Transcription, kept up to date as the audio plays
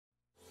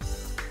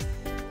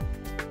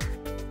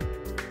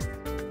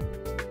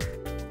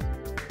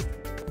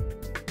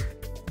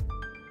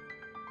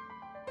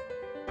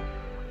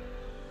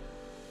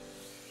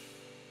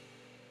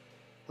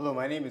Hello,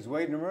 my name is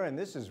Wade Nummer, and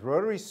this is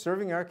Rotary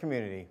Serving Our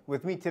Community.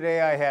 With me today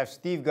I have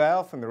Steve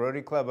Guile from the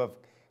Rotary Club of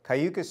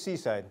Cayucos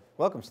Seaside.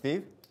 Welcome,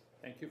 Steve.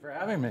 Thank you for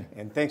having me.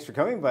 And thanks for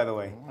coming, by the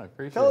way. Oh, I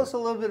appreciate it. Tell us a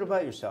little bit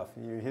about yourself,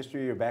 your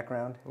history, your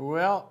background.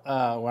 Well,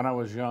 when I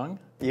was young.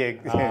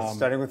 Yeah,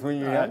 starting with when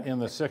you were young? In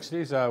the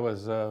 60s, I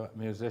was a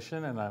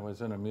musician, and I was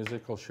in a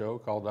musical show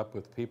called Up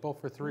With People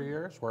for 3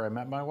 years, where I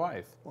met my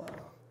wife. Wow.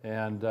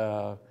 And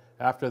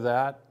after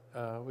that,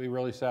 we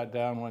really sat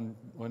down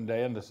one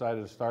day and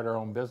decided to start our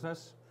own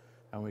business.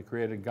 And we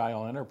created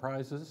Guile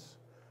Enterprises,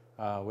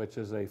 which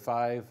is a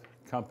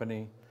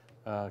 5-company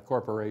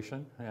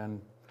corporation.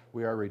 And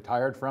we are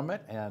retired from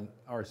it, and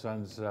our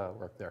sons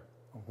work there.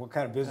 What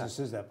kind of business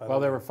is that, by the way? Well,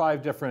 there were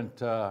 5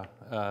 different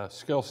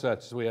skill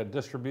sets. We had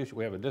distribution.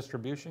 We have a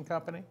distribution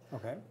company.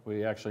 Okay.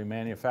 We actually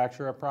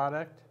manufacture a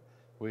product.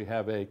 We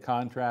have a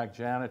contract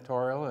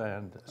janitorial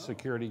and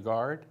security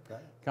guard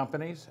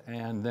companies,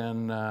 and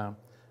then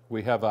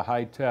we have a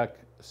high-tech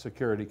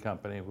security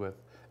company with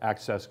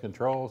access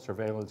control,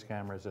 surveillance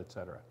cameras,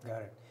 etc.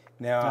 Got it.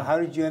 Now, how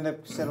did you end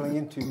up settling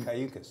into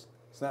Cayucos?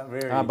 It's not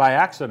very... By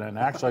accident,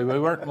 actually. We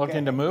weren't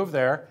looking to move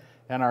there,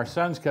 and our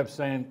sons kept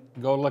saying,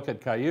 go look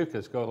at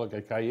Cayucos, go look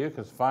at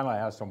Cayucos. Finally, I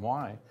asked them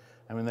why.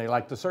 I mean, they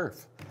like to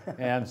surf.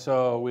 And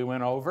so we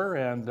went over,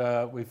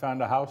 and we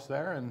found a house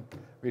there and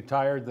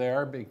retired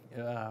there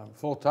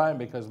full-time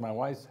because my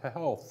wife's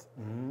health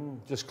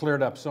just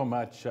cleared up so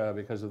much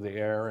because of the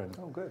air. And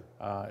oh, good.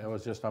 It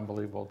was just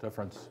unbelievable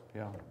difference.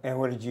 Yeah. And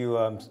where did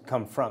you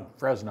come from?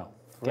 Fresno.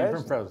 Came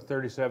from Fresno,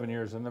 37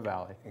 years in the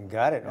valley.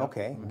 Got it.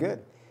 Okay,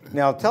 good.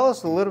 Now, tell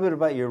us a little bit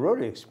about your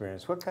Rotary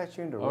experience. What got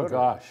you into Rotary? Oh,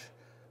 gosh.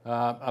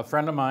 A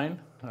friend of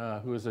mine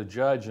who was a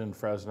judge in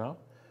Fresno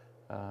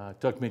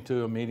took me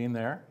to a meeting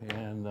there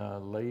in the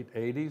late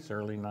 80s,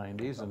 early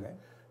 90s.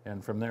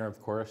 And from there,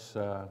 of course,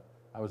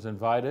 I was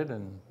invited,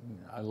 and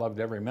I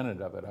loved every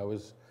minute of it. I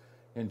was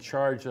in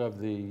charge of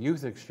the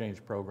youth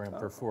exchange program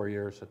for 4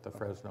 years at the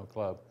Fresno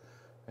Club.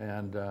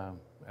 And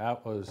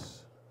that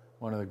was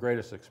one of the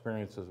greatest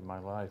experiences of my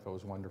life. It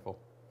was wonderful.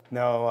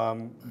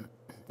 No,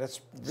 it's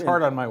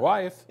hard on my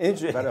wife,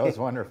 but it was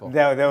wonderful.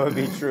 That would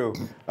be true.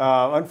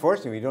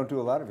 Unfortunately, we don't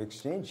do a lot of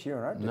exchange here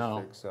in our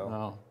district, so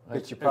no,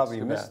 but you probably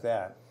missed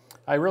that.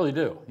 I really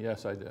do.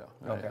 Yes, I do.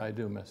 Okay. I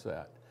do miss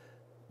that.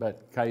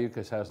 But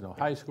Cayucos has no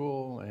high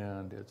school,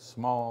 and it's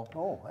small.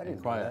 Oh, I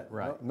didn't know that.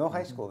 Right. No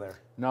high school there.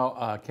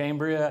 No,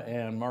 Cambria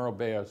and Morro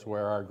Bay is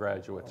where our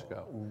graduates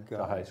go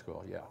to high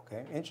school. Yeah.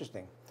 Okay,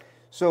 interesting.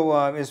 So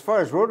as far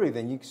as Rotary,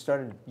 then you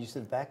started. You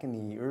said back in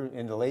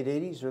the late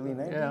 '80s, early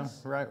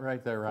 '90s. Yeah,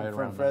 right there, right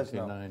around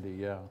Fresno.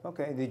 1990. Yeah.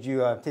 Okay. Did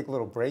you take a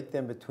little break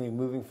then between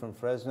moving from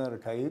Fresno to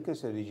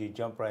Cayucos, or did you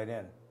jump right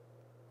in?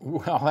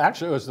 Well,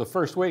 actually, it was the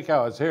first week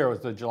I was here. It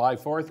was the July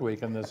 4th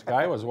week, and this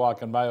guy was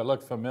walking by who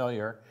looked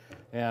familiar,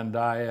 and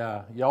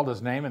I yelled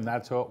his name, and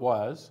that's who it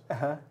was.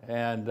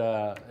 And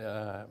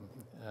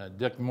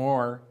Dick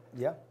Moore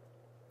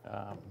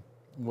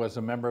was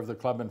a member of the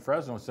club in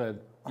Fresno and said,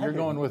 you're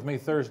going with me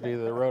Thursday to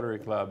the Rotary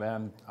Club,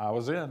 and I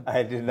was in.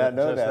 I did not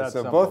know that.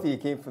 So both of you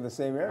came from the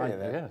same area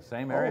then? Yeah,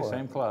 same area,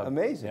 same club.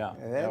 Amazing. Yeah,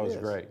 that was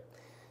great.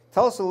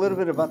 Tell us a little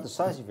bit about the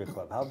size of your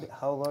club.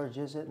 How large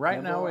is it?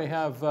 Right now we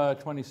have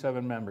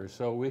 27 members,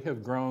 so we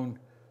have grown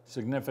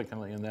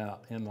significantly in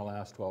the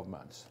last 12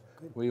 months.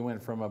 Good. We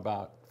went from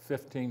about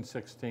 15,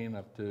 16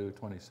 up to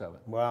 27.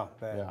 Wow,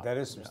 that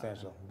is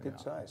substantial. Good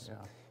size. Yeah.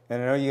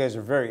 And I know you guys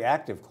are a very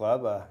active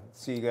club.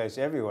 See you guys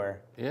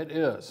everywhere. It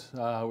is.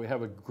 We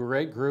have a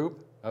great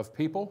group of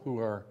people who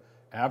are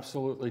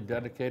absolutely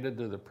dedicated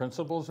to the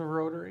principles of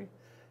Rotary.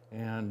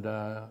 And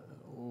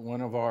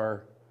one of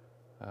our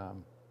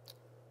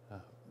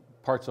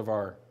parts of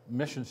our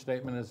mission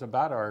statement is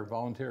about our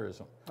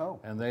volunteerism. Oh.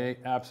 And they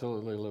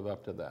absolutely live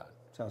up to that.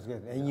 Sounds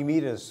good. And you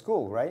meet at a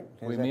school, right?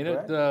 We meet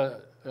at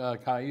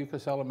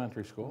Cayucos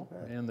Elementary School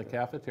in the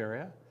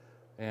cafeteria.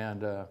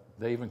 And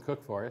they even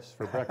cook for us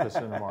for breakfast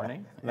in the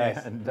morning.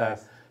 Nice.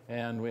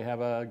 And we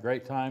have a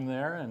great time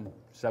there, and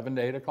 7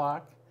 to 8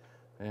 o'clock,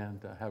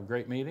 and have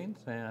great meetings,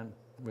 and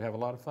we have a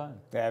lot of fun.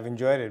 Yeah, I've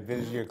enjoyed it.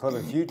 Visited your club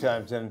a few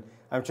times, and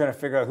I'm trying to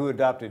figure out who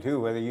adopted who,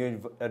 whether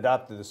you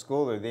adopted the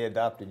school or they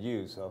adopted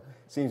you. So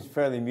it seems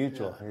fairly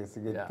mutual. Yeah. It's a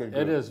good group.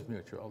 It is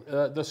mutual.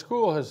 The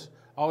school has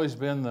always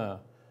been the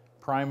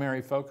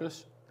primary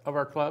focus of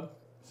our club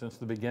since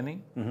the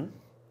beginning. Mm-hmm.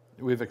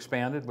 We've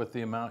expanded with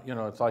the amount,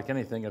 it's like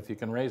anything. If you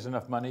can raise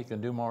enough money, you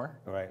can do more.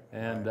 Right.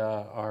 And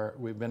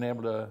we've been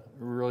able to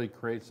really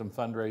create some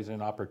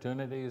fundraising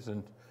opportunities.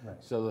 And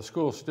so the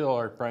school's still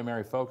our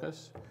primary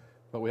focus,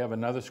 but we have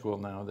another school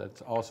now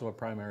that's also a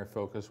primary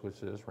focus,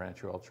 which is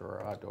Rancho,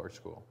 Chorro Outdoor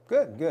School.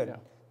 Good. Yeah.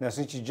 Now,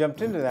 since you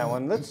jumped into that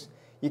one,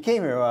 you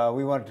came here,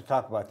 we wanted to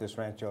talk about this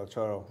Rancho,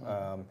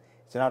 Chorro.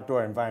 It's an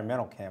outdoor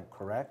environmental camp,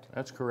 correct?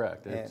 That's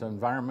correct. It's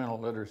environmental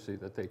literacy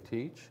that they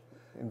teach.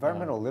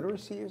 Environmental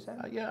literacy, is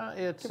that? Yeah,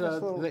 it's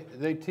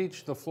they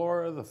teach the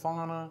flora, the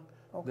fauna.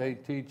 Okay. They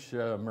teach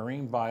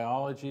marine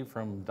biology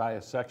from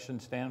dissection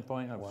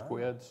standpoint of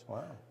squids.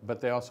 Wow.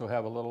 But they also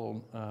have a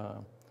little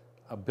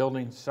a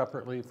building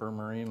separately for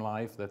marine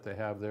life that they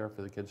have there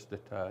for the kids to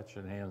touch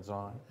and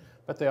hands-on.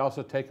 but they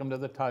also take them to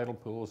the tidal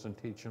pools and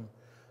teach them.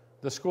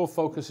 The school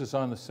focuses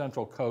on the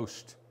Central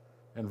Coast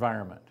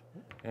environment,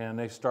 and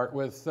they start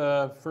with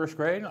first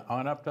grade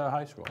on up to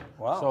high school.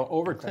 Wow. So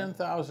over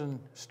 10,000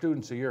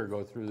 students a year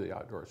go through the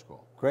outdoor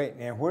school. Great.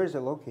 And where is it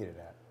located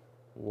at?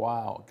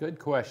 Wow, good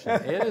question.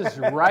 It is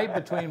right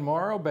between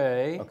Morro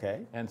Bay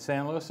and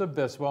San Luis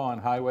Obispo on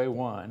Highway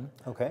 1,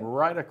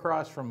 right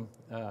across from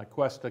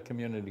Cuesta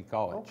Community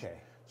College. Okay.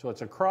 So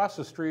it's across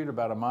the street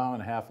about 1.5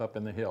 miles up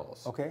in the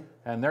hills. Okay.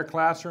 And their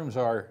classrooms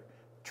are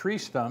tree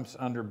stumps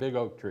under big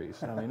oak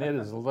trees. I mean, it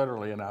is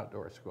literally an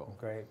outdoor school.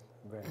 Great.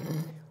 Great.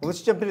 Well,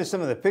 let's jump into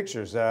some of the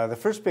pictures. The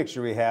first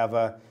picture we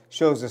have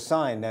shows a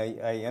sign. Now,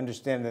 I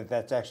understand that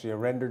that's actually a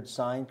rendered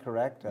sign,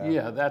 correct?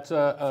 Yeah, that's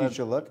a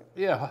future look.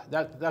 Yeah,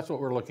 that's what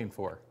we're looking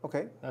for.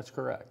 Okay. That's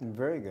correct.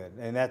 Very good.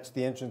 And that's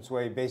the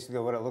entranceway, basically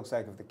what it looks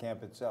like of the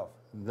camp itself.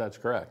 That's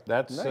correct.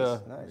 That's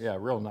nice. Yeah,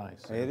 real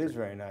nice. It is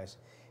very nice.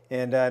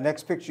 And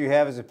next picture you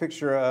have is a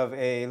picture of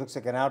looks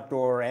like an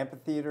outdoor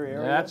amphitheater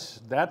area.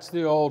 That's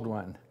the old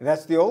one.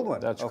 That's the old one.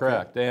 That's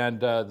correct. And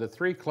the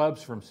 3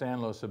 clubs from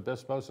San Luis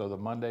Obispo, so the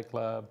Monday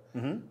Club,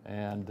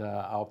 and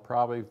I'll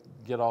probably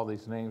get all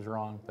these names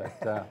wrong, but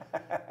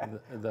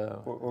the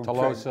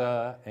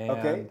Tolosa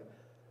and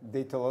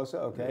De Tolosa,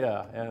 okay.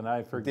 Yeah, and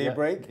I forget.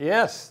 Daybreak?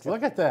 Yes,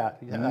 look at that.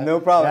 Yeah, no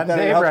problem.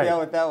 And Help you out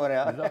with that one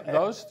out.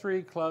 Those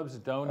 3 clubs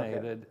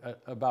donated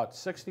about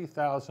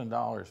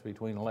 $60,000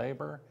 between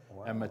labor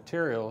and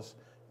materials,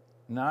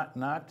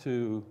 not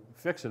to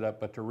fix it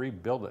up, but to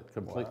rebuild it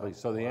completely.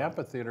 So the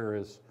amphitheater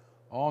is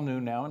all new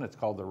now, and it's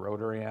called the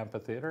Rotary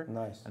Amphitheater.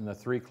 Nice. And the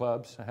 3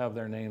 clubs have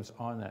their names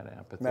on that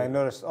amphitheater. Now, I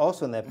noticed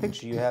also in that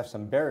picture you have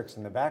some barracks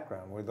in the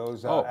background. Were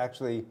those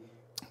actually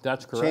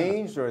that's correct.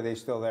 changed, or are they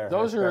still there?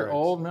 Those are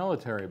old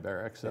military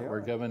barracks that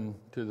were given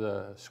to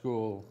the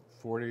school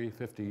 40,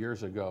 50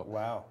 years ago.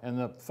 Wow. And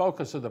the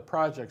focus of the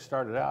project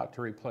started out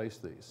to replace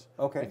these.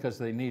 Okay. Because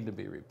they need to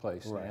be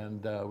replaced. Right.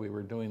 And we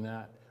are doing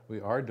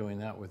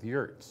that with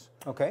yurts.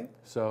 Okay.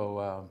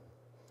 So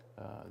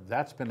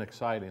that's been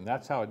exciting.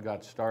 That's how it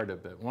got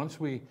started. But once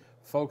we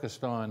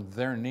focused on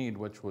their need,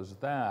 which was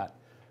that,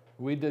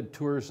 we did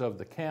tours of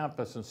the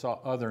campus and saw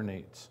other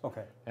needs.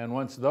 Okay. And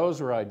once those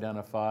were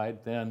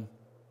identified, then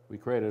we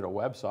created a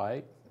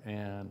website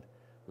and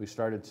we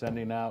started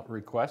sending out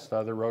requests to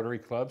other Rotary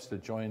clubs to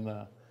join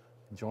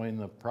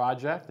the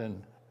project,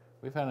 and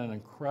we've had an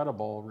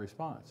incredible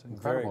response.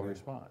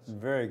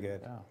 Very good.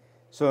 Yeah.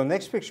 So the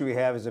next picture we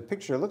have is a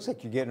picture. It looks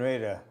like you're getting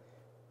ready to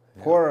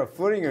pour a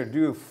footing or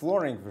do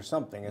flooring for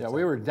something. Yeah,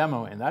 we were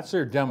demoing. That's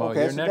their demo.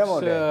 Okay, Your next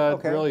demo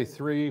day. really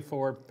 3,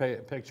 4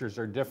 pictures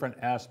are different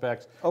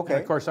aspects. Okay.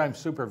 And of course, I'm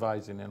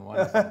supervising in one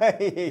of them.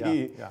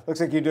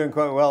 Looks like you're doing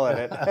quite well at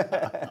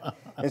it.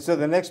 And so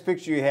the next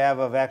picture you have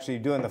of actually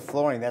doing the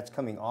flooring, that's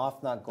coming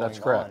off, not going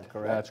on, correct?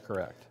 That's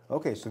correct.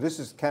 Okay, so this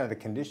is kind of the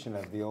condition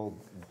of the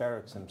old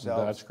barracks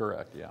themselves. That's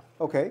correct, yeah.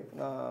 Okay,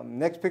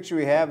 next picture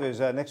we have is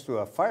next to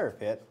a fire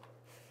pit.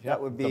 That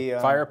would be... The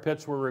fire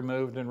pits were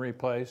removed and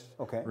replaced,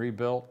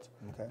 rebuilt,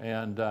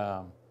 and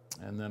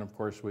then, of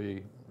course,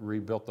 we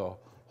rebuilt the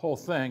whole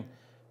thing,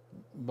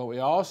 but we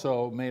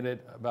also made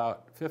it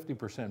about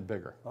 50%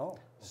 bigger. Oh.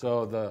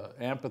 So the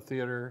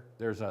amphitheater,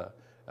 there's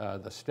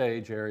the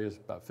stage area is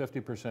about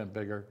 50%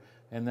 bigger,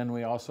 and then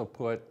we also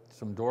put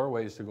some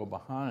doorways to go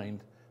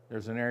behind.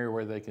 There's an area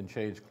where they can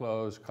change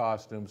clothes,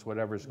 costumes,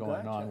 whatever's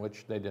going on,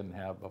 which they didn't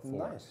have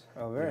before. Nice.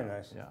 Oh, very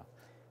nice. Yeah.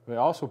 We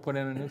also put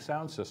in a new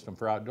sound system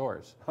for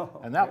outdoors,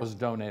 and that was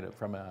donated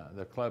from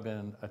the club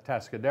in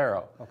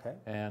Atascadero,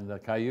 and the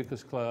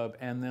Cayucas Club,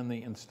 and then the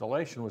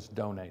installation was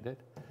donated,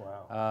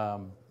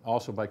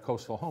 also by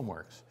Coastal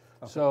Homeworks.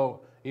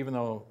 So even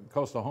though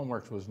Coastal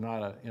Homeworks was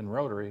not in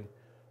Rotary,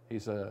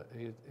 it's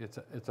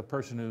a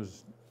person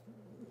who's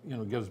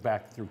gives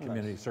back through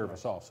community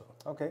service also.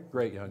 Okay.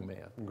 Great young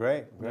man.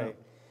 Great. Yeah.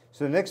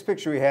 So the next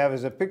picture we have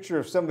is a picture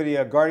of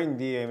somebody guarding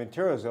the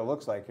materials, it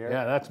looks like here.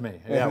 Yeah, that's me.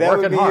 Yeah, that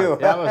working hard. You.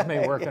 That was me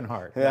working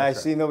hard. Yeah, I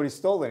see nobody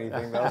stole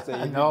anything, though, so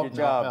you did your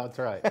job. No, that's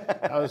right.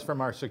 That was from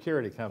our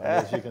security company,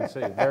 as you can see.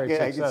 Very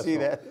successful. I can see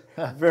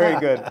that. Very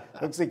good.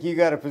 Looks like you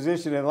got a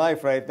position in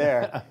life right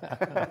there.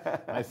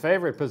 My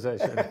favorite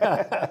position.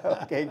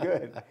 Okay,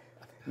 good.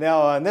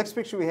 Now, next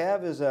picture we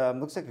have is,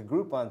 looks like a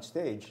group on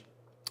stage.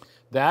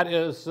 That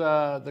is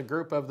the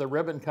group of the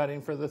ribbon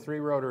cutting for the 3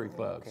 Rotary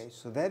clubs. Okay,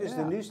 so that is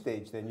the new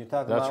stage then. You're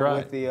talking about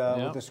with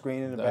the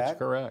screen in the back? That's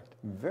correct.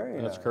 Very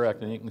nice. That's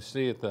correct. And you can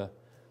see at the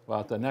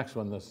next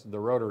one, the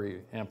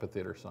Rotary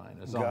Amphitheater sign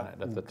is on it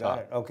at the top.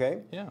 It. Okay.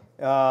 Yeah.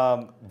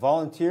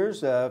 Volunteers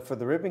for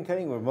the ribbon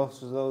cutting, were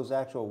most of those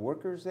actual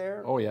workers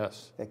there? Oh,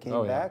 yes. That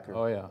came back? Or?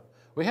 Oh, yeah.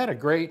 We had a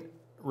great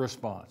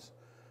response.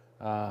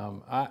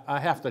 I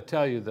have to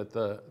tell you that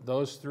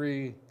those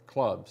 3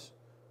 clubs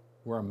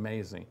were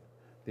amazing.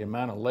 The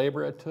amount of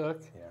labor it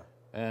took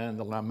and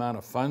the amount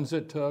of funds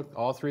it took,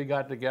 all 3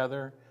 got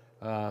together.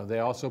 They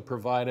also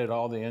provided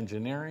all the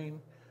engineering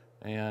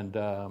and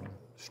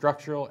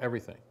structural,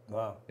 everything.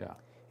 Wow. Yeah.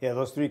 Yeah,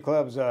 those 3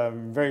 clubs are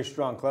very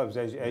strong clubs,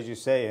 as you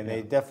say, and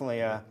they definitely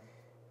have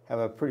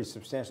a pretty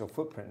substantial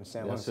footprint in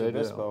San Luis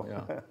Obispo.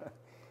 Yeah.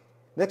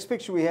 Next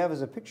picture we have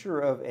is a picture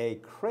of a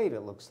crate,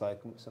 it looks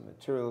like, some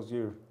materials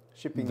you're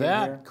shipping in here.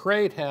 That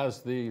crate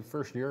has the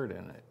first yurt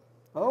in it.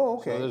 Oh,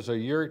 okay. So there's a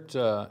yurt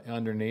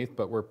underneath,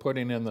 but we're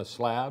putting in the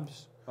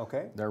slabs.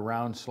 Okay. They're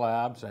round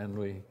slabs, and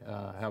we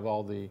have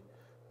all the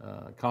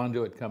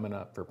conduit coming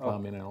up for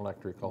plumbing and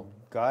electrical.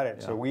 Got it.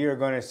 Yeah. So we are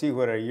going to see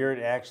what a yurt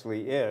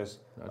actually is.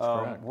 That's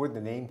correct. Where'd the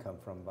name come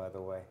from, by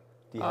the way?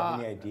 Do you have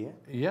any idea?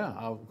 Yeah,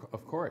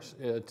 of course.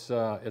 It's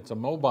a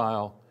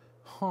mobile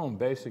home,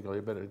 basically,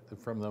 but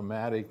from the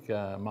nomadic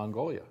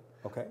Mongolia.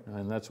 Okay.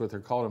 And that's what they're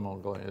called in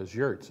Mongolia, is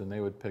yurts, and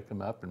they would pick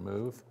them up and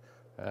move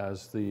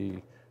as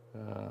the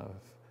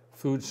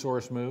food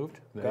source moved.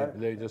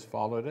 They just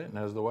followed it, and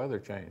as the weather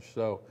changed.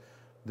 So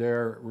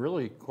they're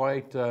really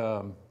quite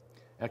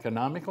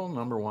economical,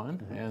 number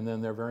one, and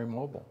then they're very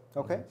mobile.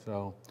 Okay.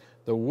 So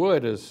the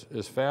wood is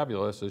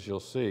fabulous, as you'll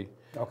see.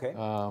 Okay.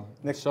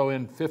 So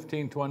in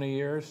 15, 20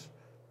 years,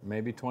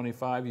 maybe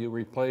 25, you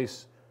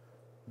replace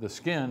the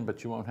skin,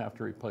 but you won't have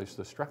to replace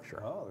the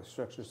structure. Oh, the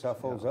structure stuff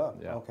holds up.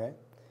 Yeah. Okay.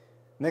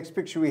 Next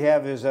picture we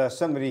have is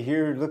somebody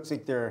here who looks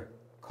like they're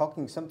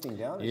caulking something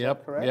down. Is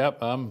that correct? Yep.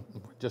 I'm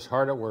just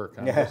hard at work.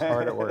 I'm just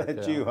hard at work.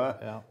 That's you, huh?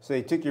 Yeah. So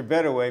they took your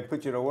bed away,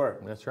 put you to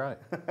work. That's right.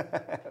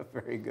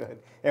 Very good.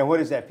 And what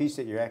is that piece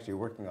that you're actually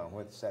working on?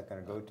 What's that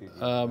going to go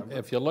to?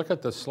 If you look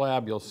at the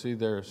slab, you'll see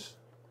there's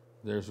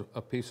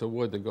a piece of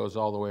wood that goes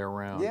all the way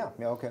around. Yeah.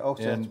 Okay. Oh,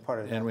 so that's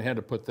part of that. And we had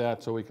to put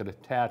that so we could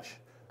attach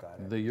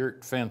the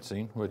yurt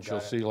fencing, which you'll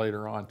see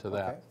later on to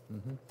that.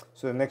 Okay.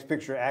 So the next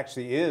picture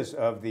actually is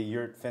of the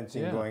yurt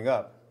fencing going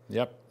up.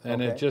 Yep,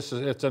 and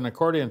it's an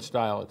accordion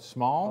style. It's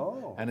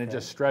small, and it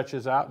just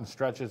stretches out and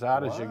stretches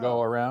out as you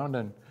go around,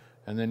 and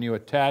then you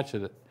attach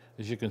it,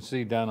 as you can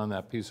see down on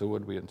that piece of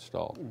wood we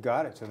installed.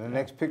 Got it. So the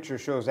next picture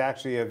shows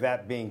actually of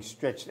that being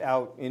stretched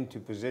out into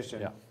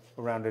position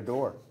around a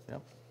door.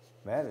 Yep.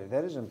 Man,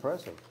 that is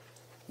impressive.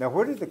 Now,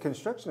 where did the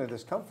construction of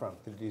this come from?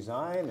 The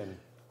design and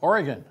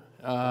Oregon.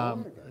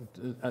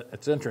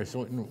 It's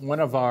interesting. One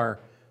of our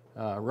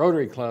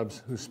Rotary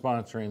clubs who's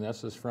sponsoring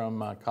this is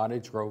from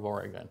Cottage Grove,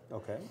 Oregon.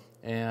 Okay.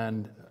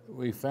 And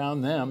we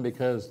found them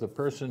because the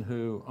person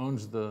who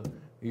owns the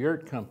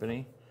yurt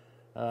company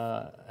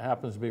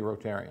happens to be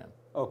Rotarian.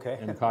 Okay.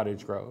 In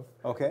Cottage Grove.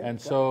 Okay. And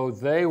so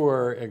they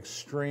were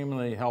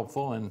extremely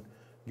helpful in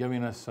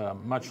giving us a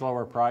much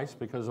lower price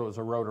because it was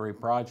a Rotary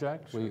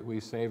project. Sure. We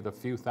saved a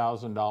few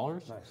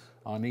 $1,000s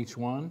on each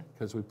one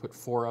because we put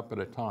 4 up at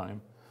a time.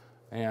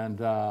 And,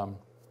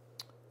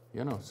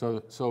 you know,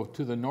 so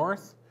to the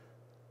north,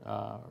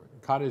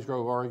 Cottage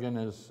Grove, Oregon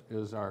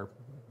is our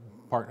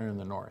partner in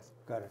the north.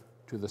 Got it.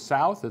 To the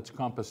south, it's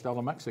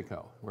Compostela,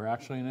 Mexico. We're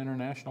actually an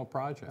international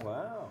project.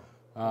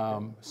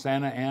 Wow.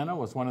 Santa Ana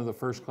was one of the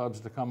first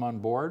clubs to come on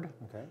board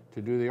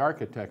to do the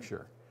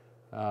architecture.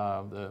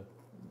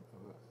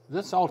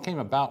 This all came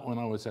about when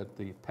I was at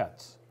the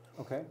PETS,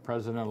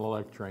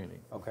 President-elect training.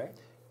 Okay.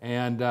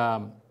 And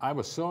I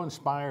was so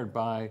inspired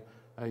by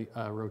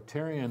a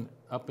Rotarian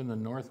up in the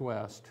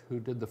Northwest who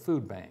did the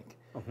food bank.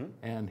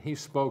 And he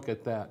spoke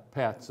at that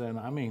PETS, and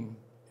I mean,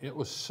 it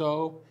was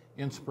so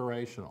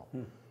inspirational.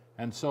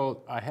 And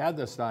so I had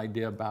this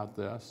idea about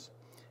this,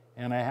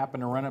 and I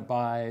happened to run it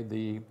by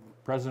the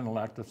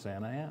president-elect of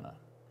Santa Ana.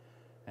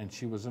 And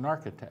she was an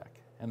architect.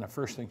 And the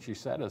first thing she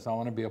said is, I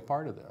want to be a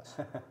part of this.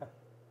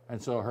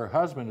 And so her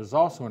husband is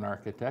also an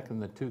architect,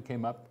 and the two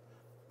came up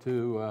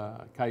to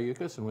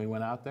Cayucas, and we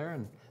went out there,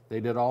 and they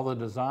did all the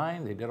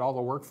design, they did all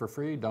the work for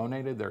free,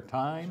 donated their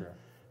time,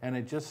 and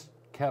it just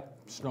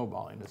kept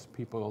snowballing as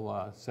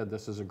people said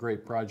this is a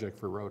great project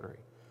for Rotary.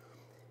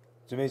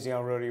 It's amazing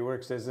how Rotary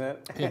works, isn't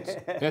it?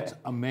 It's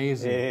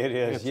amazing. It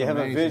is. It's you have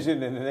amazing. a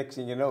vision, and the next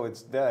thing you know,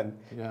 it's done.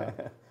 Yeah.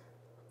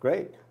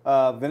 Great.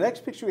 The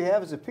next picture we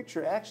have is a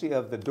picture actually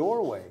of the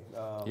doorway,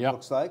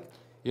 looks like.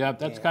 Yeah,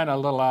 that's kind of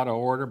a little out of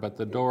order, but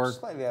the door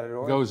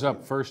goes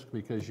up first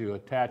because you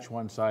attach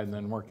one side and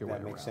then work your way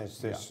around. That makes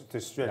sense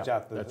to stretch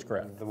out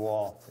the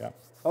wall. Yeah.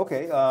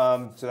 Okay,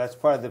 so that's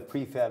part of the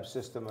prefab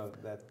system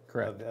of that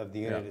of the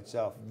unit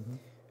itself.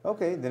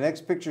 Okay, the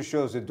next picture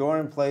shows the door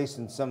in place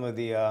and some of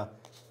the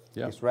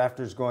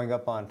rafters going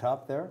up on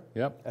top there.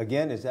 Yep.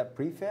 Again, is that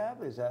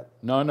prefab? Is that?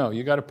 No,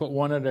 you got to put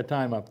one at a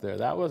time up there.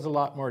 That was a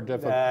lot more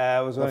difficult. I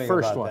was wondering the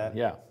first about one, that.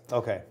 yeah.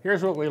 Okay.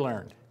 Here's what we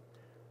learned.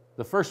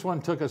 The first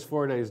one took us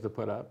 4 days to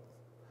put up.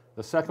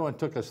 The second one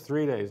took us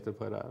 3 days to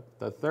put up.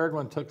 The third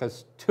one took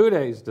us 2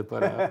 days to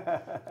put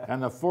up.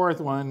 And the fourth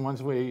one,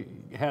 once we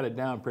had it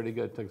down pretty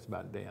good, took us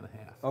about a day and a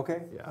half.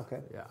 Okay. Yeah. Okay.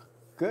 Yeah.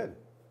 Good.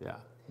 Yeah.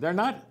 They're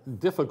not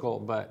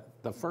difficult, but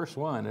the first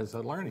one is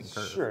a learning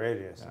curve. Sure, it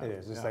is. It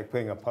is. It's like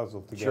putting a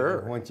puzzle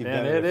together once you've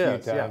done it a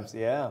few times.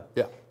 Yeah.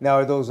 Now,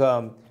 are those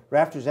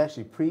rafters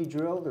actually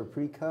pre-drilled or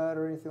pre-cut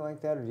or anything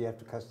like that, or do you have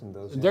to custom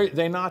those?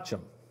 They notch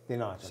them. They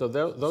notch them. So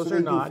those are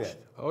notched.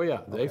 Oh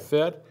yeah, they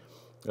fit,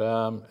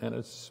 and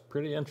it's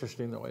pretty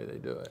interesting the way they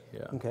do it.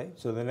 Yeah. Okay.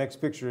 So the next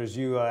picture is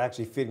you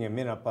actually fitting them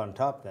in up on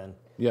top then.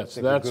 Yes,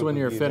 that's when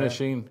you're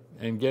finishing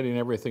and getting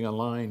everything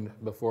aligned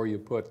before you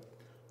put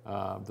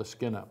the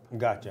skin up.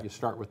 Gotcha. You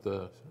start with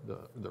the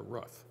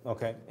roof.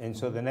 Okay, and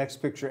so the next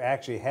picture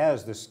actually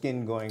has the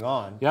skin going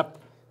on. Yep.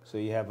 So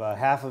you have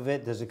half of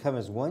it. Does it come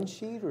as one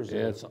sheet or is it?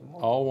 It's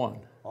all one.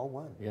 All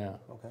one? Yeah.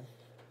 Okay.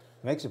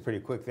 Makes it pretty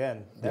quick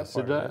then. Yes,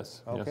 it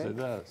does. Okay. Yes, it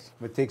does.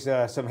 But it takes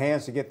some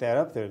hands to get that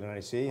up there, then I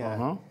see.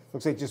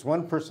 Looks like just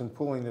one person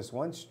pulling this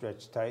one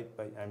stretch tight,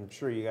 but I'm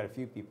sure you got a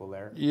few people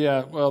there.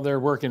 Yeah, well,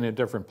 they're working at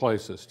different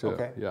places too.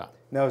 Okay. Yeah.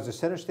 Now, is the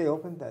center stay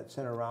open, that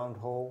center round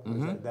hole?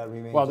 That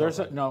remains Well, there's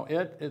open?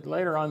 it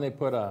later on they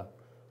put a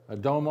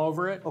dome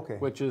over it, Okay.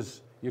 which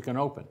is you can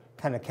open.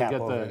 Kind of cap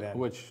over then.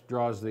 Which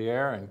draws the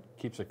air and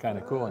keeps it kind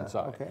of cool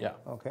inside. Okay. Yeah.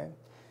 Okay.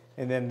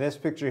 And then this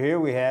picture here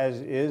we have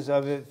is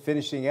of it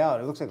finishing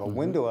out. It looks like a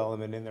window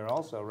element in there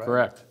also, right?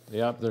 Correct.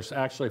 Yep. There's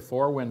actually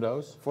 4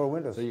 windows. 4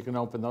 windows. So you can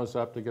open those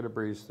up to get a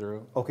breeze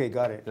through. Okay,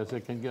 got it. Because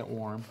it can get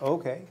warm.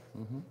 Okay,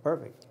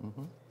 perfect.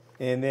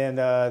 And then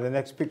the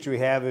next picture we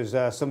have is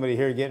somebody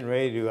here getting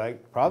ready to,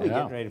 probably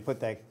getting ready to put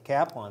that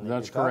cap on that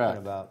That's you're talking correct.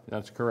 about.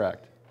 That's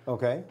correct.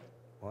 Okay.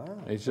 Wow.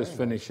 He's just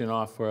finishing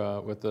off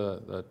with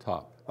the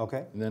top.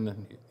 Okay. And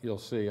then you'll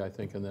see, I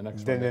think, in the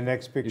next Then one. the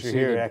next picture see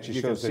here the- actually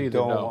you can shows see the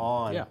dome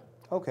on. Yeah.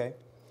 Okay.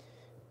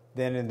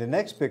 Then in the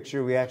next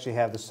picture, we actually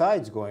have the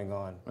sides going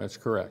on. That's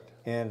correct.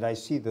 And I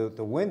see the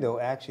window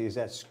actually, is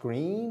that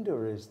screened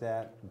or is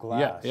that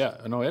glass? Yeah,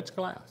 no, it's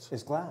glass.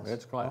 It's glass?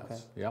 It's glass,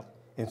 Okay. yep.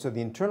 And so the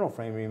internal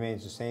frame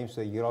remains the same,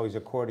 so you could always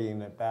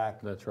accordion it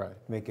back, That's right,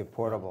 make it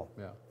portable.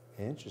 yeah,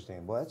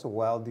 Interesting. Well, that's a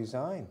wild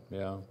design.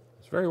 yeah.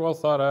 It's very well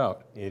thought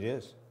out. It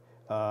is.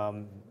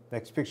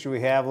 Next picture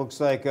we have looks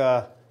like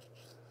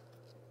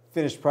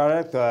finished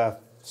product.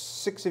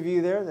 6 of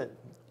you there that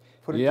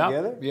put it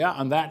together? Yeah,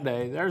 on that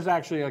day. There's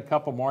actually a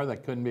couple more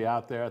that couldn't be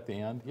out there at the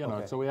end, you know,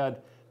 Okay. so we had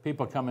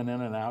people coming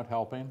in and out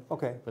helping.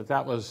 Okay. But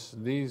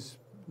these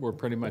were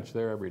pretty much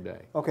there every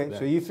day. Okay, That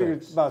so you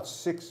figured 6. about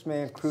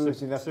 6-man crew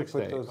is enough to 6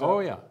 put days. those up? Oh,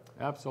 yeah,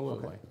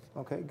 absolutely.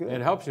 Okay, good.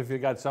 It helps if you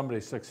got somebody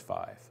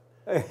 6'5".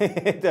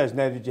 It does.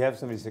 Now, did you have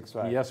somebody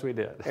 6'5"? Yes, we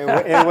did.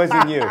 It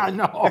wasn't you.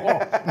 No,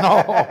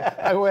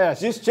 I wish.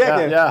 Just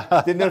checking.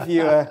 Yeah. Didn't know if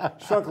you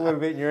shrunk a little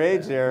bit in your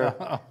age there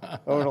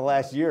over the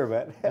last year,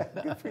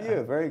 but good for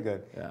you. Very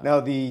good. Yeah. Now,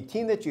 the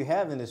team that you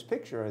have in this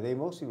picture, are they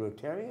mostly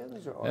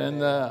Rotarians? Or And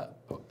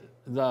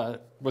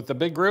with the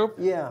big group?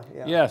 Yeah.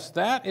 Yes,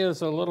 that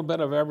is a little bit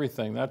of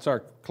everything. That's our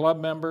club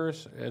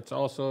members. It's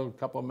also a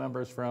couple of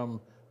members from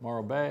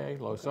Morro Bay,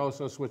 Los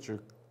Osos, which are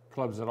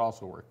clubs that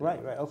also work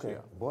together. Right. Okay.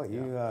 So, Boy,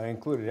 you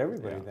included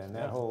everybody then.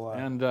 That whole.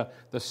 And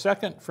the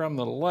second from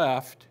the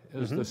left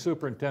is the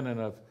superintendent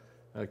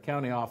of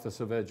County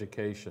Office of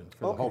Education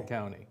for the whole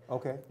county.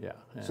 Okay. Yeah.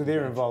 So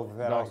they're involved with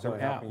that also.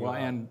 Well,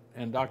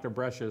 and Dr.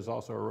 Brescia is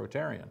also a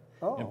Rotarian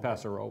in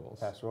Paso Robles.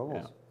 Paso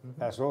Robles. Yeah.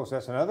 Paso Robles,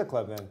 that's another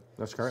club then.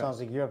 That's correct. Sounds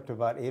like you're up to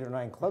about 8 or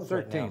 9 clubs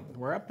 13. right now.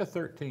 We're up to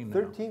 13 now.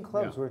 13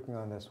 clubs Yeah. working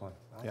on this one.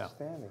 Yeah.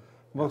 Outstanding.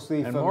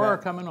 Mostly And from more are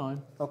that. coming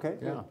on. Okay.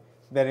 Good. Yeah.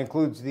 That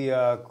includes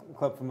the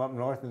club from up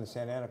north and the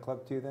Santa Ana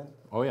club too then?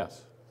 Oh,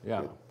 yes.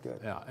 Yeah. Good.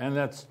 Yeah. And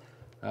that's,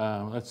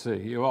 let's see,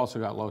 you also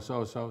got Los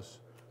Osos,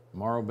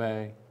 Morro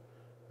Bay,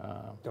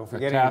 Don't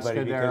forget anybody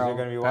because they're going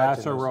to be watching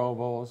Paso this.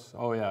 Robles.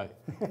 Oh, yeah.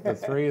 The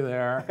 3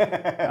 there.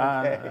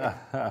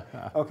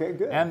 Okay,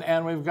 good.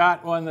 And we've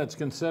got one that's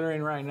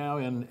considering right now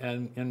in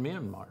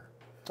Myanmar,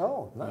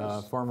 Oh,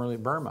 nice. formerly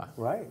Burma.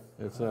 Right.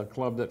 It's a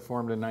club that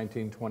formed in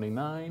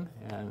 1929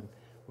 and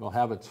will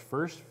have its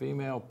first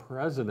female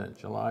president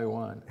July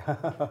 1. Yeah.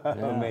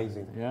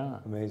 Amazing. Yeah.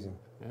 Amazing.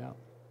 Yeah.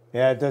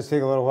 Yeah, it does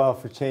take a little while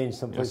for change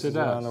some Yes, places it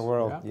around does. the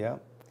world. Yeah. Yeah.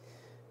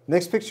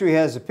 Next picture he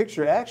has a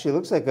picture, actually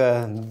looks like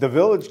the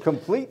village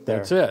complete there.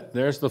 That's it.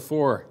 There's the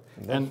 4.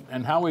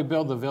 And how we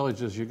build the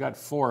villages, you got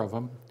 4 of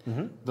them.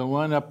 The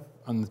one up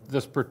on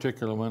this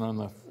particular one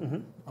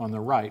on the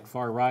right,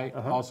 far right,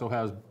 also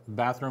has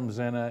bathrooms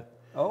in it.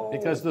 Oh,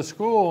 Because the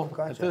school at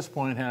gotcha. this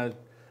point had,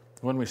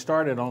 when we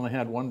started, only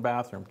had 1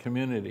 bathroom,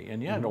 community,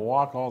 and you had to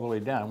walk all the way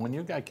down. When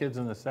you got kids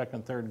in the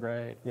 2nd, 3rd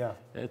grade, Yeah.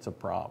 it's a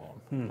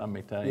problem, let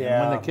me tell you.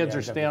 Yeah, And when the kids yeah,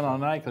 are staying all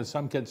night, because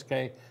some kids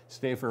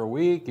stay for a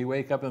week, you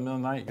wake up in the middle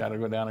of the night, you got to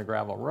go down a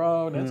gravel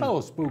road, it's a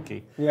little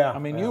spooky. Yeah, I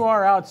mean, yeah. you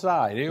are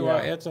outside. Yeah.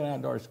 It's an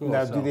outdoor school.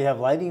 Now, so. do they have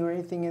lighting or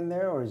anything in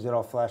there, or is it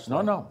all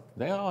flashlight? No,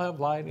 they all have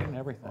lighting,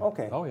 everything.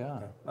 Okay. Oh, yeah.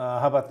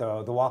 How about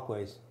the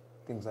walkways,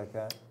 things like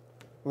that?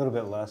 A little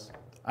bit less.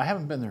 I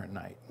haven't been there at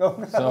night.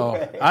 Oh, So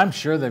okay. I'm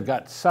sure they've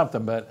got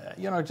something, but,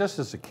 just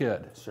as a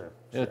kid, Sure.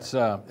 it's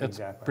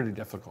Exactly. pretty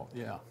difficult,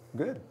 yeah.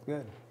 Good.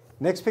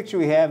 Next picture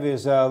we have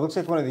is, looks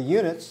like one of the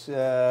units. We've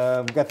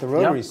got the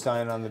Rotary Yep.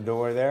 sign on the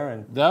door there.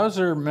 And Those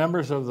are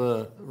members of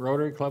the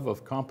Rotary Club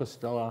of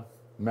Compostela,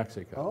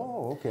 Mexico.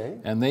 oh, okay.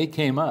 And they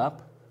came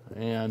up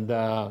and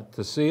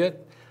to see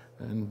it,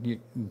 and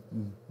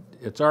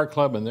it's our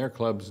club and their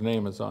club's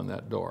name is on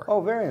that door.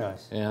 Oh, very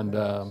nice. And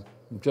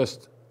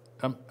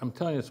I'm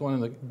telling you, it's one of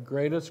the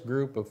greatest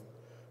group of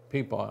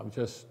people. I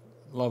just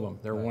love them.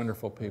 They're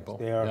wonderful people.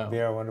 They are, Yeah.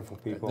 they are wonderful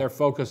people. Their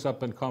focus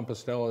up in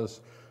Compostela is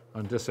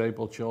on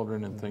disabled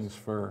children and things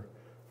for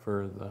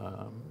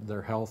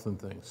their health and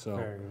things. So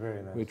Very,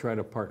 very nice. we try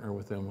to partner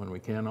with them when we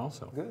can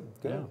also. Good.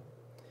 Yeah.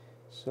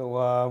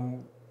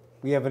 So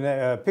we have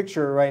a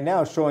picture right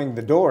now showing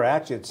the door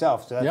actually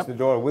itself. So that's the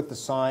door with the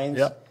signs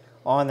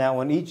on that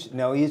one.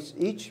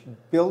 Each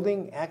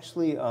building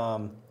actually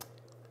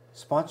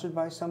sponsored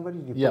by somebody?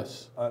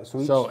 Yes.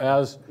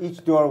 So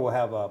each door will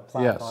have a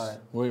plaque on it? Yes.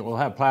 We will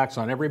have plaques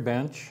on every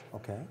bench.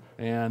 Okay.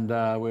 And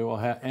we will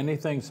have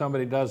anything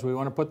somebody does, we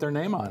want to put their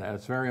name on it.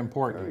 It's very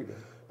important. Very good.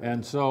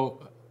 And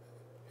so,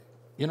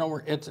 you know,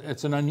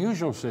 it's an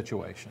unusual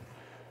situation.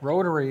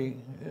 Rotary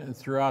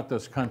throughout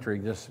this country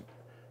just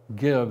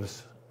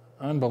gives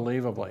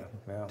unbelievably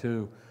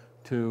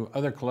to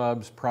other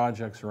clubs,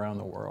 projects around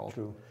the world.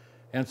 True.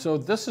 And so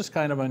this is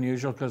kind of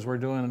unusual because we're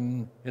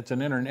doing,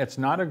 it's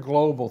not a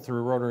global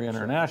through Rotary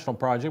International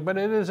project, but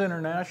it is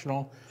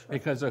international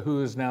because of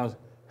who is now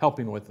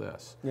helping with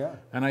this. Yeah.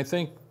 And I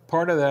think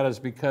part of that is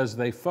because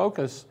they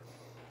focus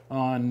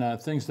on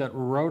things that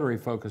Rotary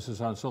focuses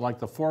on. So like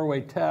the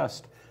four-way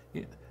test,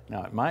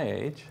 now at my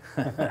age,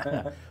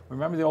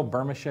 remember the old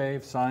Burma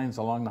shave signs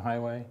along the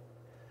highway?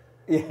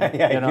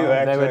 Yeah, you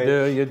know, they would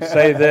do. You'd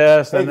say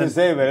this, and then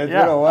say, but it's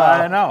been a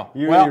while. I know.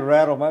 You really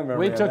rattled my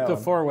memory. We took the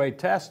four-way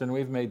test, and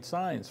we've made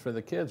signs for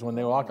the kids when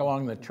they walk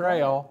along the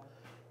trail.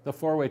 The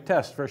four-way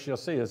test. First, you'll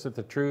see: is it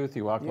the truth?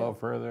 You walk a little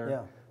further.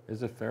 Yeah.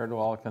 Is it fair to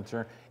all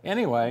concerned?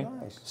 Anyway,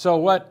 so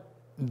what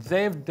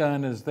they've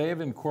done is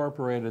they've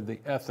incorporated the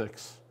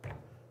ethics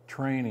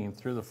training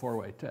through the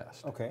four-way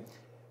test. Okay.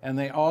 And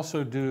they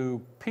also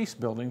do peace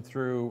building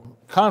through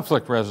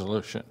conflict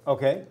resolution.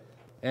 Okay.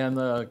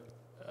 And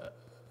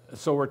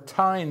so we're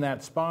tying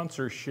that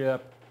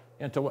sponsorship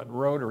into what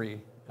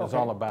Rotary is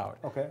all about.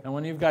 Okay. And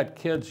when you've got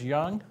kids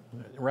young,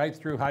 right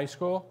through high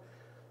school,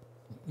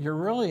 you're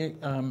really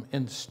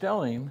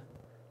instilling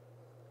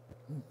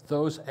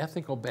those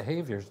ethical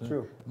behaviors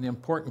and the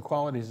important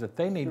qualities that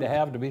they need to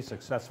have to be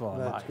successful in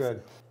life. That's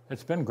good.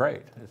 It's been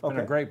great. It's been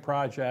a great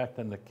project,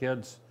 and the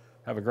kids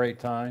have a great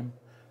time.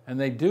 And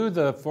they do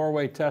the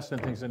four-way test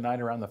and things at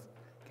night around the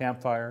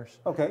campfires.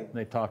 Okay. And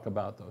they talk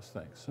about those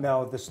things.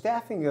 Now, the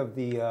staffing of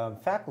the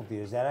faculty,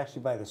 is that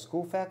actually by the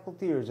school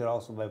faculty, or is it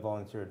also by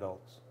volunteer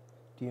adults?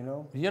 Do you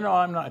know? You know,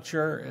 I'm not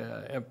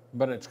sure,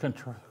 but it's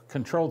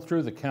controlled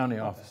through the County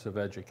Office of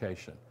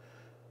Education.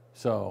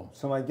 So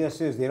my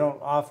guess is they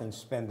don't often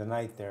spend the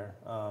night there.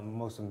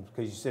 Most of them,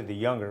 because you said the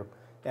younger,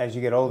 as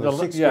you get older,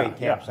 sixth grade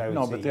camps, I would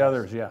say. No, but the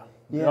others,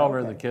 the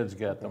older the kids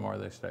get, the more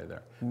they stay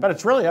there. But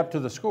it's really up to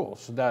the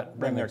schools that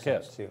bring their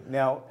kids.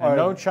 Now, and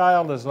no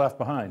child is left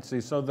behind. See,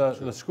 so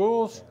the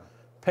schools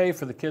pay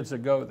for the kids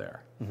that go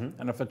there.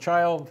 And if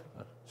a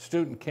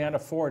student can't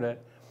afford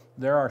it,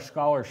 there are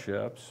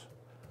scholarships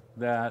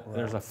that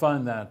there's a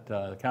fund that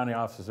the County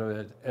Office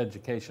of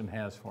Education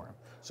has for them.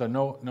 So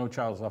no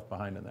child is left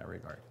behind in that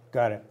regard.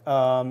 Got it.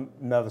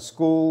 Now, the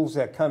schools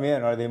that come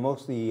in, are they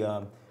mostly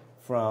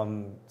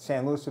from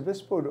San Luis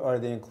Obispo, or are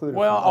they included?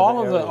 Well,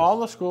 from all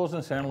the schools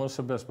in San Luis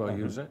Obispo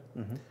use it,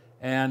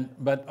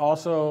 but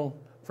also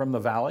from the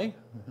valley,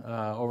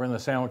 over in the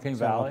San Joaquin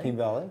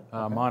Valley,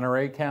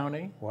 Monterey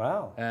County.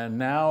 Wow. And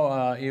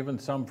now even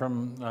some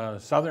from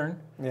southern,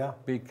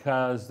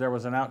 because there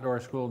was an outdoor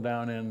school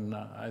down in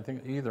I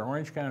think either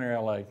Orange County or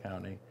LA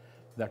County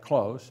that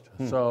closed.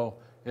 So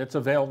it's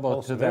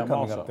available to them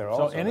also.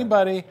 So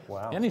anybody,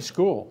 any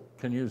school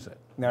can use it.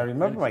 Now, I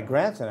remember my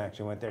grandson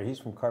actually went there. He's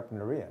from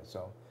Carpinteria,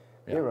 so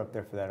they were up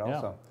there for that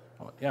also.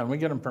 Yeah, and we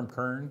get them from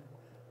Kern.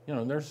 You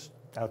know, there's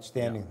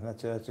outstanding.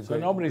 That's a great. So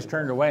nobody's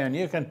turned away, and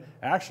you can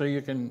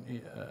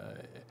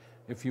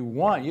if you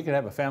want, you can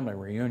have a family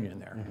reunion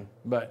there.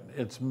 But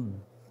it's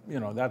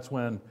that's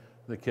when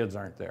the kids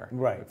aren't there,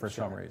 for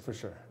some reason. For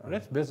sure. But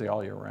it's busy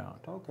all year round.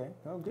 Okay.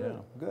 Oh, good.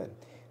 Good.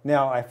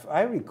 Now,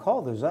 I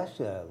recall there's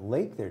actually a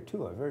lake there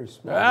too, a very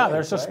small lake. Yeah,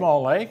 there's a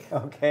small lake.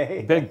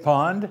 Okay. Big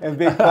pond. A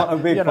big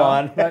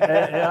pond. But,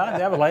 they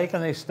have a lake,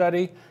 and they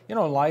study,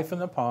 life in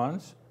the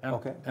ponds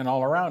and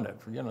all around it,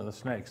 the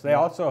snakes. They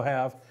also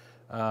have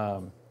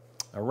a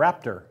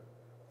raptor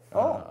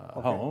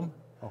home.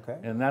 Okay.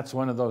 And that's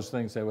one of those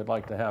things they would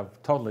like to have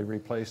totally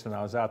replaced, and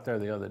I was out there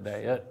the other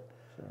day.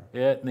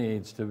 It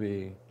needs to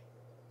be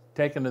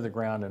taken to the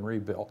ground and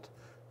rebuilt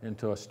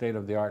into a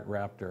state-of-the-art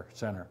raptor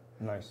center.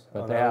 Nice.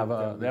 But they have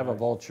a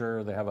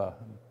vulture, they have a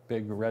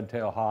big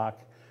red-tailed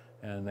hawk,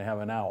 and they have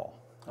an owl.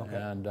 Okay.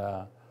 And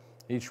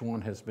each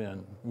one has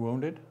been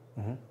wounded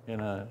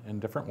in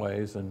different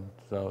ways, and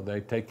so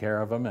they take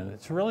care of them, and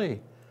it's really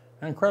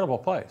an incredible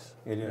place.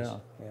 It is.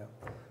 Yeah.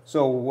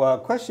 So,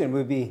 question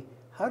would be,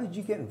 how did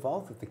you get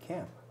involved with the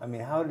camp? I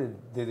mean,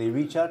 did they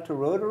reach out to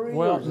Rotary?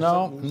 Well,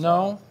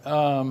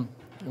 no.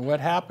 What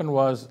happened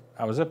was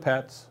I was at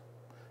Pets,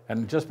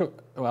 and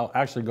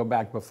actually go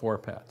back before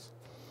Pets.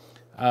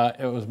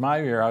 It was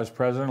my year. I was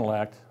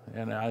president-elect,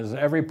 and as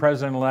every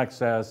president-elect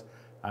says,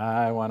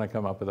 I want to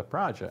come up with a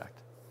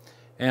project.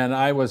 And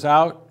I was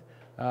out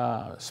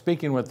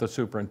speaking with the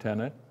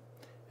superintendent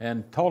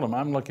and told him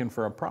I'm looking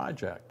for a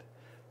project.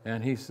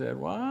 And he said,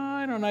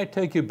 why don't I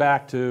take you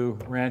back to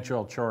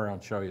Rancho, Chorro,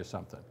 and show you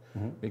something?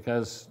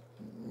 Because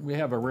we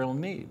have a real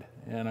need.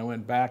 And I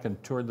went back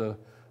and toured the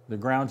the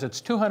grounds. It's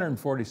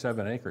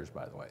 247 acres,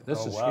 by the way.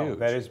 This is huge.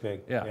 That is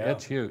big. Yeah,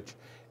 it's huge.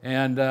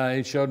 And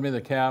he showed me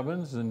the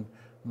cabins, and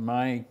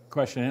my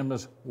question to him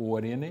was,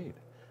 what do you need?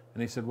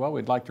 And he said, well,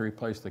 we'd like to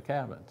replace the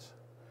cabins.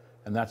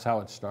 And that's how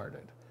it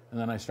started. And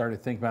then I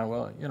started thinking about,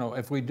 well, you know,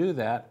 if we do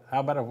that, how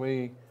about if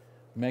we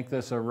make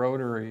this a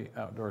Rotary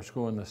outdoor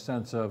school in the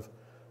sense of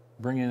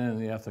bringing in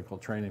the ethical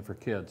training for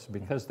kids,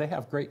 because they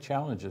have great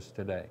challenges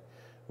today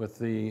with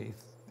the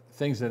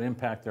things that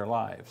impact their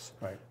lives,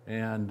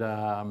 and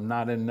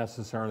not in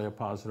necessarily a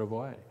positive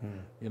way.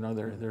 You know,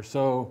 they're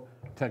so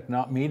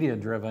media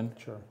driven,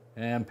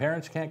 and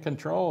parents can't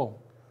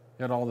control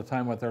it all the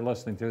time what they're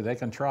listening to. They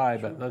can try,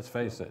 but let's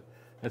face it,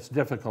 it's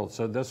difficult.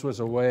 So this was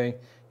a way,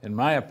 in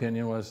my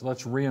opinion, was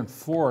let's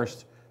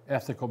reinforce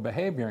ethical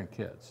behavior in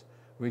kids.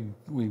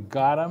 We've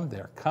got them,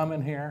 they're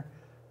coming here,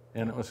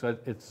 and it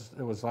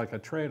was like a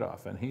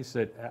trade-off. And he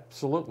said,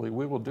 absolutely,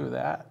 we will do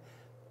that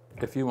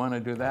if you want to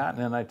do that.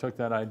 And then I took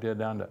that idea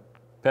down to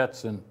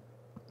pets, and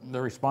the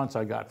response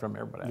I got from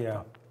everybody.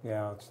 Yeah,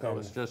 outstanding. It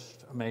was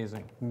just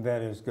amazing.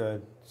 That is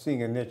good.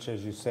 Seeing a niche,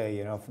 as you say,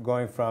 you know,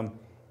 going from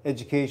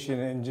education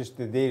and just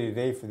the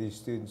day-to-day for these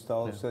students to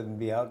all of a sudden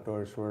be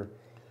outdoors, where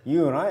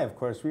you and I, of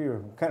course, we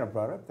were kind of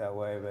brought up that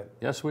way, but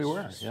yes, we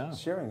were.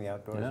 Sharing the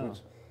outdoors, which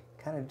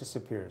kind of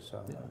disappears.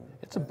 So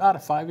it's about a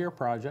 5-year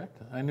project.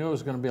 I knew it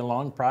was going to be a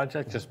long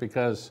project just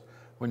because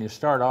when you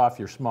start off,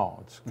 you're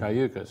small. It's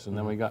Cayucas, and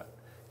then we got,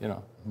 you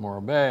know,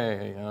 Morro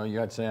Bay, you know, you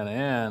got Santa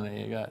Ana, and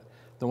you got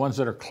the ones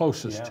that are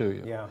closest to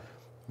you.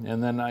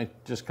 And then I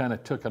just kind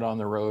of took it on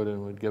the road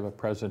and would give a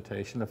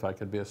presentation if I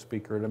could be a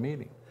speaker at a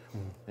meeting.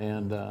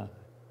 And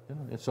you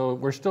know, so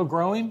we're still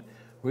growing.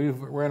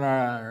 We're in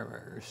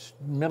our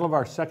middle of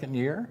our 2nd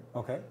year.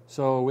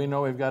 So we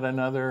know we've got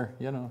another,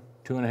 you know,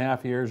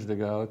 2.5 years to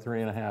go,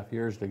 3.5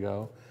 years to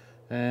go.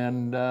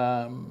 And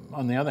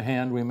on the other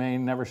hand, we may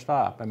never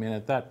stop. I mean,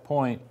 at that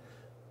point,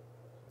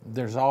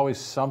 there's always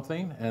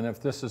something. And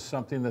if this is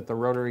something that the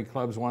Rotary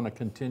clubs want to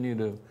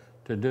continue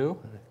to do,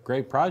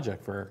 great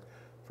project for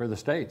the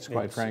states,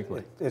 quite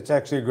frankly. It's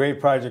actually a great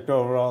project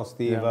overall,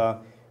 Steve.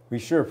 We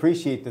sure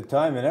appreciate the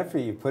time and effort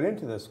you put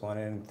into this one,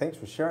 and thanks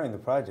for sharing the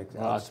project.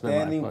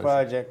 Outstanding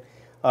project.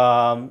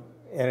 And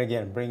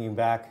again, bringing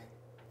back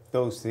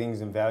those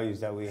things and values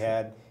that we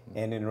had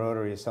and in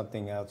Rotary is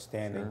something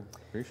outstanding.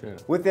 Appreciate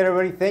it. With that,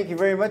 everybody, thank you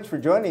very much for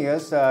joining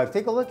us.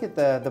 Take a look at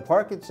the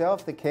park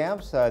itself, the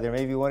camps. There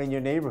may be one in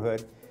your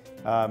neighborhood.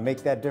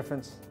 Make that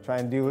difference. Try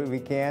and do what we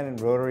can, and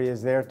Rotary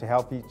is there to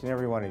help each and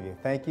every one of you.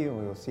 Thank you, and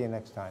we will see you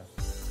next time.